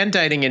they began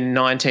dating in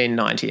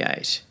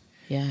 1998.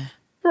 Yeah.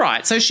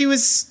 Right, so she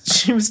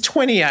was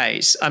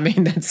 28. I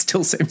mean, that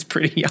still seems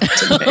pretty young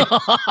to me.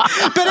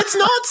 But it's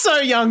not so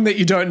young that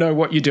you don't know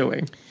what you're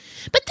doing.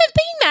 But they've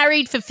been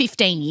married for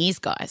 15 years,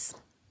 guys.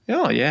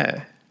 Oh,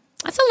 yeah.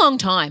 That's a long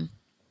time.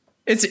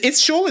 It's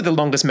surely the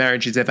longest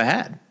marriage he's ever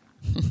had.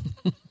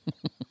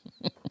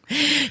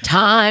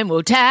 Time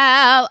will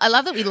tell. I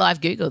love that we live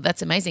Google.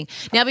 That's amazing.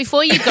 Now,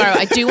 before you go,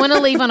 I do want to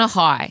leave on a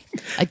high.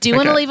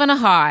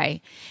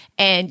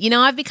 And,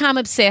 I've become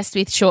obsessed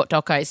with short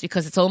docos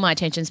because it's all my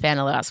attention span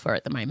allows for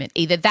at the moment.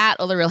 Either that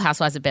or The Real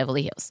Housewives of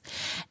Beverly Hills.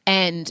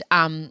 And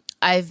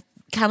I've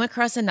come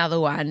across another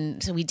one.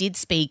 So we did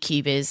Speed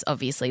Cubers,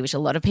 obviously, which a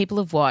lot of people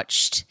have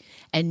watched.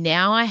 And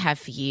now I have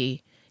for you,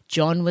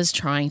 John was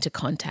trying to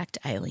contact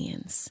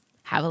aliens.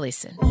 Have a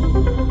listen.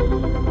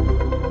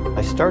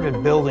 I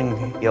started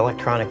building the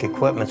electronic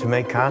equipment to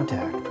make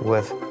contact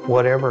with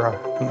whatever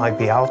might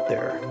be out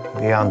there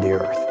beyond the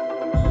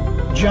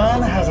Earth.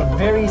 John has a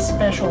very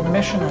special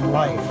mission in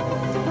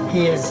life.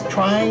 He is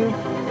trying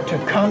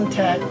to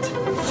contact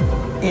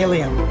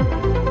alien.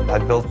 I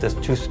built this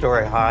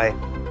 2-story high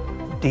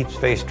deep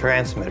space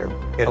transmitter.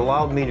 It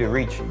allowed me to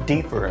reach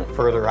deeper and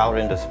further out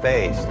into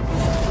space.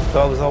 So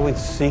I was always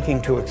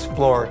seeking to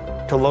explore,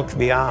 to look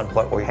beyond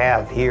what we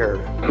have here.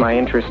 My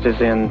interest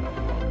is in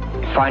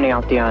finding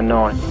out the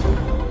unknown.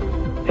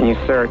 And you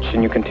search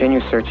and you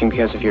continue searching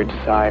because of your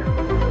desire.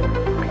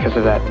 Because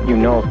of that, you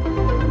know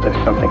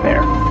there's something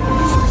there.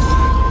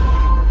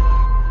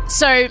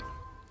 So,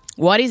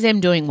 what is Em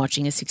doing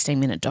watching a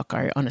 16-minute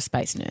doco on a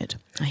space nerd?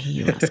 I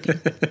hear you asking.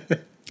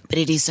 But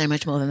it is so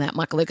much more than that,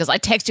 Michael Lucas. I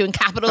texted you in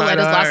capital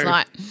letters last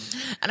night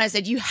and I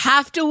said, you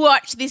have to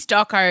watch this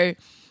doco.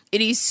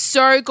 It is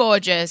so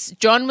gorgeous.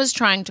 John was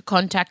trying to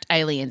contact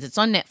aliens. It's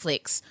on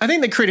Netflix. I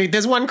think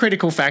there's one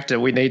critical factor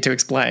we need to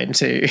explain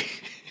to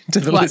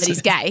the listeners. That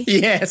he's gay?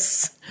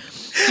 Yes.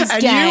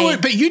 And gay.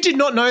 but you did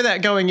not know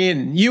that going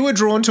in. You were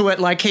drawn to it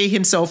like he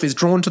himself is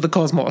drawn to the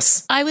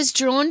cosmos.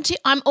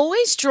 I'm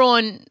always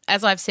drawn,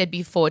 as I've said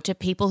before, to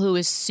people who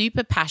are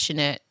super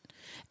passionate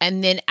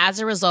and then as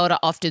a result are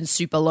often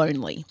super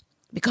lonely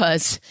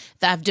because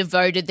they've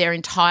devoted their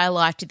entire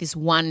life to this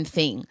one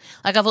thing.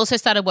 Like I've also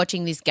started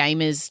watching this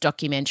gamers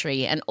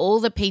documentary, and all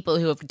the people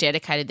who have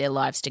dedicated their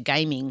lives to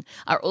gaming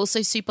are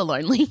also super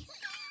lonely.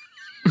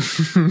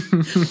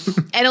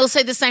 And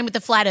also the same with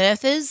the flat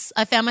earthers.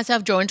 I found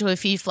myself drawn to a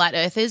few flat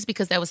earthers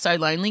because they were so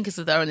lonely because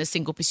they were in a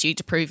single pursuit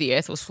to prove the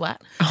earth was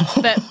flat.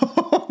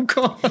 Oh,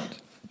 God.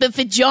 But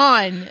for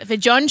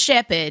John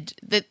Shepherd,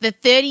 the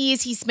 30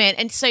 years he spent,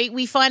 and so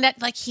we find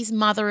out like his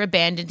mother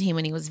abandoned him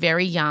when he was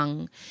very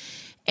young.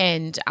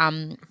 And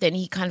then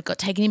he kind of got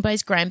taken in by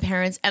his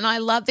grandparents. And I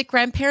love that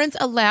grandparents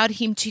allowed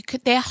him to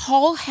 – their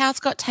whole house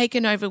got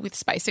taken over with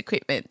space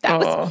equipment.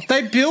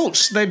 They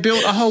built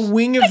a whole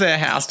wing of their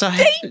house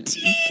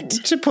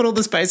to put all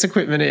the space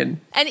equipment in.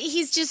 And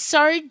he's just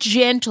so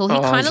gentle. He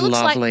kind of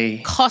looks lovely.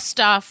 like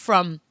Costa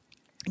from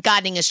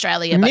Gardening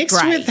Australia, but mixed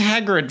grey. with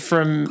Hagrid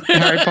from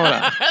Harry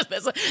Potter.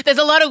 There's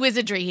a lot of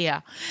wizardry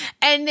here.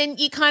 And then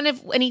you kind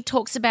of, when he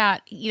talks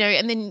about,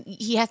 and then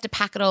he has to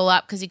pack it all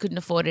up because he couldn't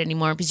afford it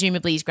anymore. And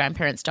presumably his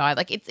grandparents died.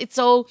 Like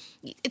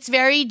it's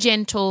very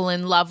gentle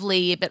and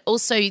lovely, but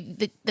also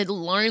the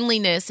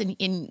loneliness and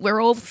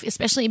we're all,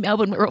 especially in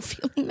Melbourne, we're all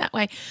feeling that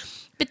way.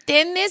 But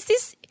then there's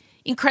this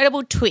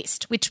incredible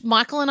twist, which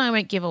Michael and I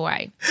won't give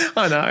away.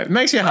 I know. It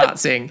makes your heart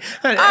sing.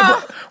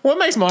 What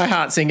makes my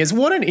heart sing is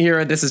what an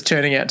era this is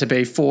turning out to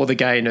be for the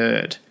gay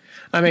nerd.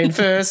 I mean,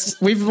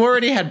 first, we've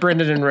already had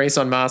Brendan and Reese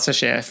on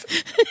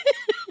MasterChef,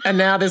 and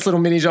now this little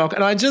mini doc,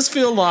 and I just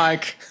feel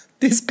like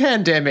this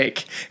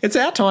pandemic, it's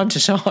our time to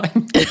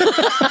shine.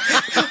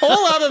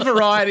 All other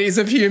varieties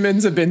of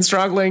humans have been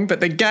struggling,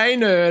 but the gay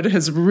nerd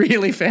has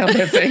really found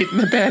their feet in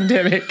the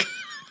pandemic.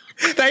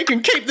 They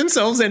can keep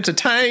themselves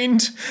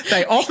entertained.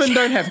 They often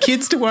don't have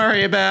kids to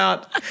worry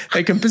about.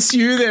 They can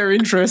pursue their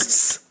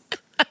interests.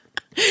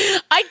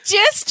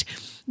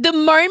 The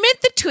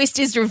moment the twist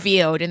is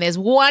revealed, and there's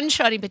one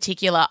shot in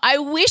particular, I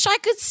wish I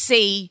could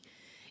see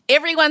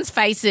everyone's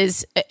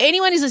faces.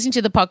 Anyone who's listening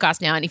to the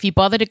podcast now, and if you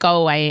bother to go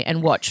away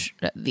and watch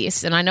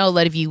this, and I know a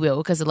lot of you will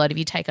because a lot of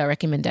you take our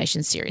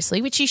recommendations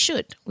seriously, which you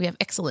should. We have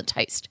excellent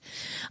taste.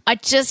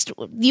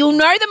 You'll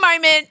know the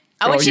moment.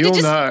 I want you to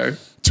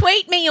just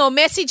tweet me or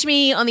message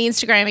me on the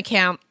Instagram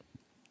account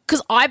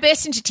because I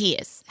burst into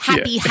tears.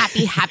 Happy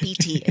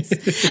tears.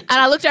 And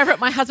I looked over at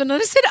my husband and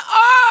I said,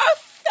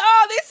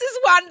 oh, this is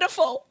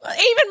wonderful.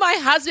 Even my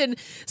husband,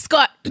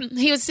 Scott,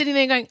 he was sitting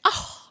there going,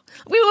 oh,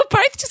 we were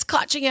both just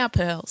clutching our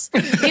pearls.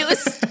 It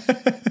was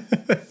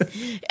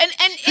and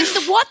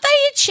what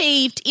they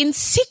achieved in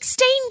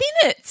 16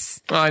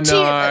 minutes. I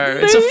know.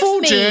 It's a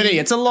full journey.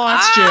 It's a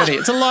life's journey.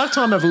 It's a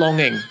lifetime of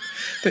longing.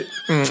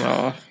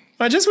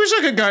 I just wish I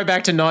could go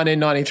back to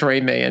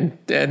 1993 me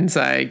and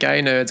say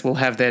gay nerds will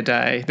have their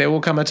day. There will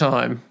come a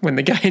time when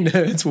the gay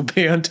nerds will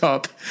be on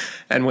top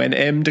and when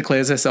M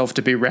declares herself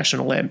to be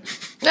rational M.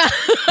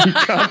 You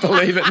can't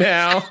believe it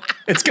now.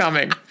 It's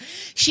coming.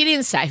 She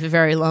didn't stay for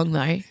very long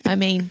though. I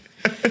mean,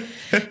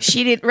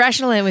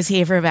 Rational M was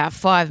here for about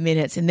 5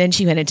 minutes and then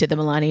she went into the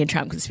Melania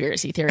Trump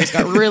conspiracy theories,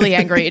 got really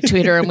angry at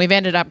Twitter, and we've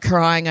ended up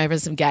crying over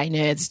some gay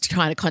nerds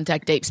trying to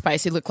contact deep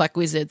space who look like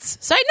wizards.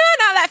 So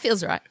no, that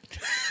feels right.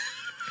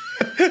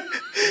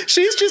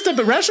 She's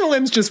but Rational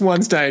M's just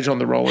one stage on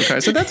the roller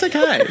coaster. That's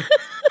okay.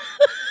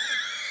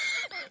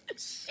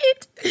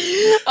 Shit.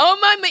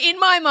 In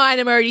my mind,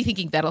 I'm already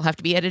thinking that'll have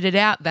to be edited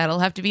out. That'll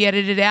have to be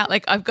edited out.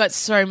 Like I've got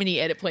so many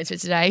edit points for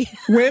today.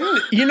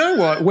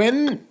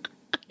 When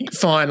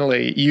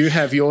finally you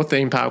have your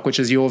theme park, which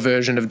is your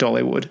version of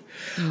Dollywood,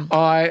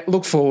 I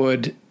look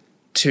forward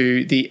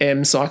to the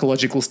M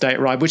psychological state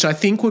ride, which I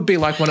think would be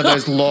like one of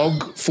those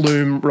log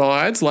flume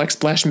rides, like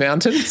Splash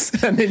Mountains.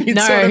 And then you'd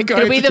sort of go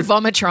it'll be the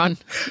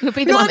Vomitron. It'll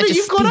be the one that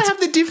you've got to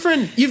have the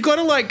different. You've got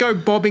to like go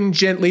bobbing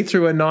gently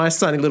through a nice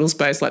sunny little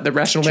space like the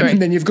Rational M,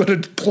 and then you've got to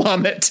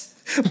plummet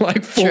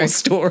like 4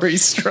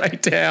 stories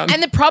straight down.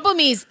 And the problem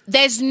is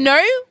there's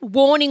no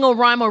warning or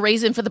rhyme or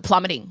reason for the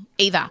plummeting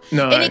either.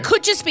 No. And it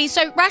could just be,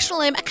 so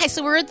Rational M, okay,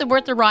 so we're at the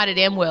ride at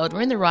M World.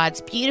 We're in the ride.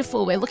 It's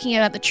beautiful. We're looking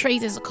out at the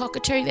trees. There's a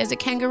cockatoo. There's a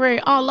kangaroo.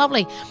 Oh,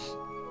 lovely.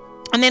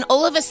 And then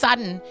all of a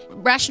sudden,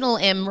 Rational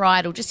M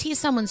ride will just hear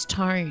someone's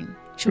tone.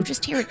 She'll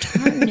just hear a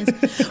tone.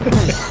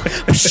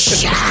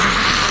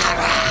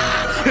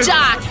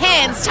 Dark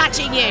hands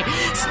touching you.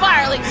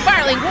 Spiraling.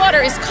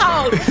 Water is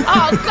cold.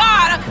 Oh,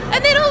 God.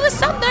 And then all of a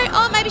sudden,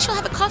 maybe she'll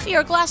have a coffee or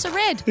a glass of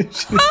red.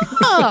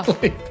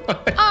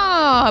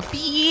 Oh,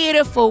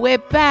 beautiful. We're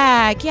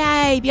back.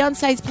 Yay.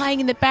 Beyonce's playing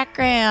in the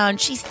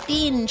background. She's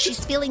thin.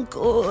 She's feeling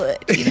good,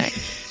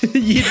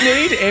 You'd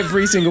need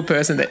every single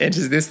person that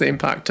enters this theme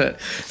park to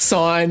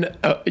sign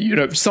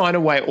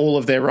away all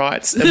of their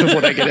rights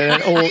before they get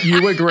in it. Or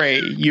you agree,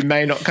 you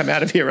may not come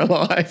out of here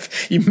alive.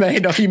 You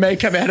may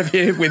come out of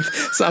here with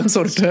some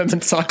sort of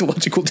permanent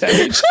psychological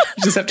damage.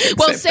 You just have to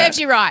accept serves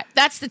you right.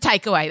 That's the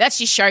takeaway. That's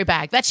your show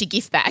bag. That's your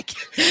gift bag.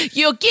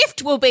 Your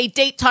gift will be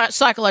deep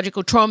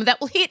psychological trauma that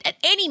will hit at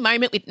any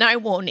moment with no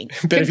warning.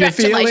 But if you're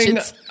feeling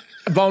Congratulations.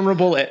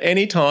 vulnerable at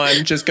any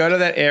time, just go to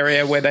that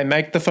area where they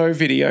make the faux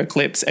video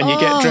clips and you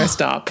get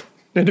dressed up.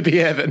 It'll be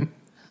heaven.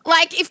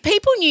 Like, if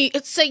people knew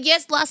 – so,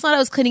 yes, last night I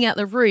was cleaning out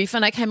the roof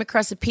and I came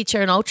across a picture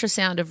and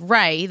ultrasound of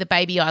Ray, the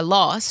baby I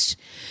lost,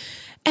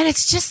 and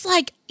it's just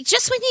like –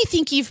 just when you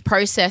think you've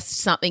processed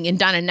something and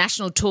done a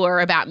national tour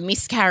about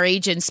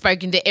miscarriage and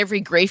spoken to every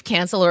grief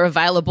counsellor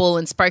available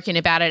and spoken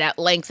about it at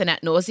length and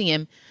at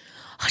nauseum,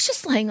 I was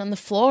just laying on the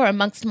floor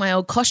amongst my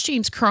old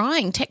costumes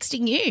crying,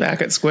 texting you.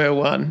 Back at square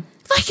one.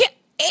 Like,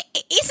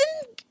 isn't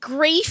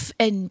grief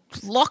and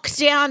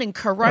lockdown and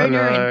corona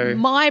and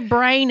my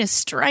brain a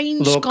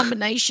strange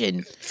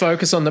combination?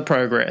 Focus on the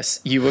progress.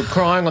 You were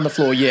crying on the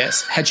floor,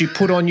 yes. Had you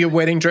put on your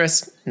wedding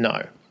dress?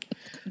 No.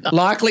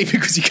 Likely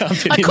because you can't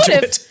fit into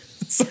it.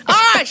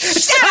 Oh,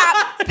 shut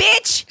up,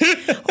 bitch.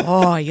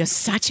 Oh, you're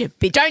such a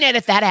bitch. Don't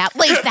edit that out.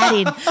 Leave that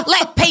in.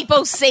 Let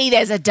people see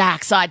there's a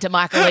dark side to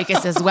Michael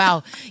Lucas as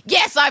well.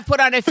 Yes, I've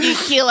put on a few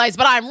kilos,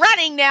 but I'm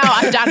running now.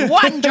 I've done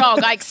one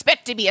jog. I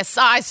expect to be a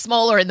size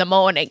smaller in the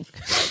morning.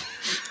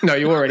 No,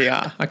 you already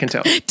are. I can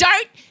tell.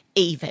 Don't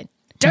even.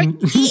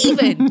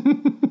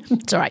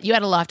 It's all right. You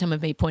had a lifetime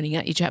of me pointing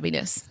out your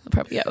chubbiness. I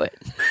probably owe it.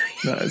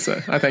 No, so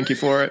I thank you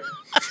for it.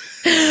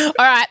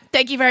 All right.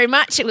 Thank you very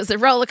much. It was a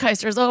roller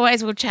coaster as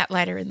always. We'll chat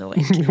later in the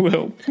week. You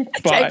will.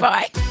 Bye. Okay,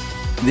 bye.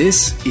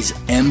 This is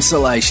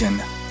Emsolation.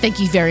 Thank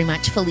you very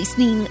much for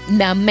listening.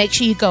 Now make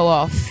sure you go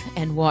off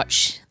and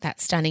watch that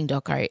stunning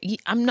doco.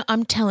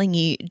 I'm telling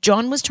you,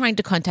 John Was Trying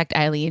to Contact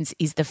Aliens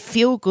is the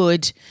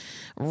feel-good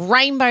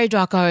rainbow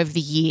doco of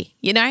the year,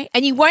 you know?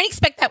 And you won't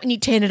expect that when you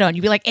turn it on.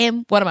 You'll be like,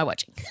 what am I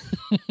watching?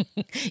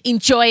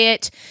 Enjoy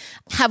it.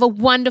 Have a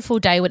wonderful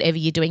day, whatever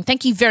you're doing.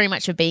 Thank you very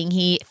much for being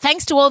here.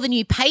 Thanks to all the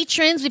new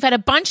patrons. We've had a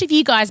bunch of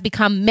you guys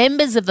become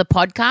members of the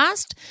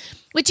podcast,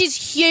 which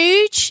is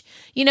huge.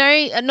 You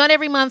know, not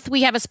every month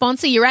we have a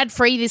sponsor. You're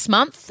ad-free this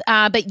month,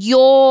 but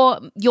your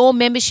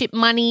membership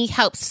money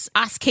helps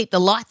us keep the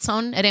lights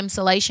on at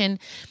Emsolation.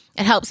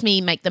 It helps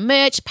me make the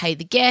merch, pay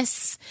the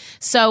guests.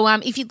 So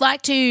if you'd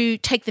like to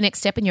take the next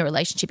step in your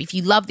relationship, if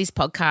you love this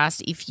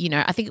podcast,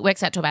 I think it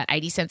works out to about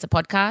 80 cents a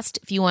podcast.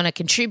 If you want to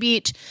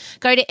contribute,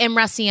 go to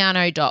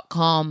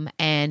mrussiano.com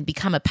and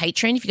become a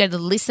patron. If you go to the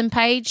listen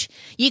page,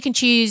 you can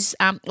choose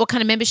what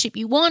kind of membership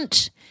you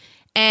want.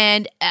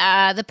 And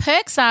the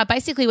perks are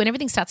basically when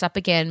everything starts up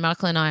again,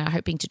 Michael and I are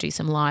hoping to do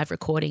some live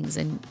recordings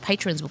and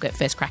patrons will get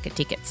first crack at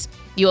tickets.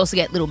 You also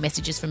get little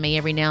messages from me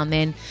every now and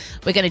then.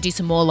 We're going to do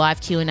some more live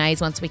Q&As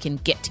once we can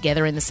get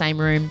together in the same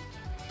room.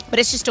 But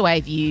it's just a way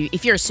of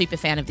if you're a super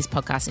fan of this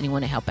podcast and you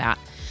want to help out,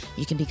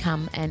 you can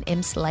become an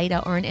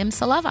Emsolator or an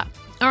Emsolover.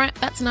 All right,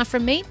 that's enough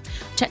from me.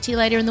 Chat to you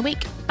later in the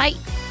week. Bye.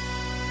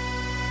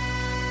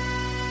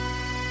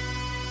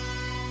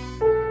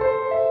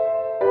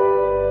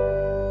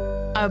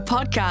 A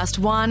Podcast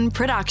One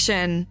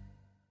production.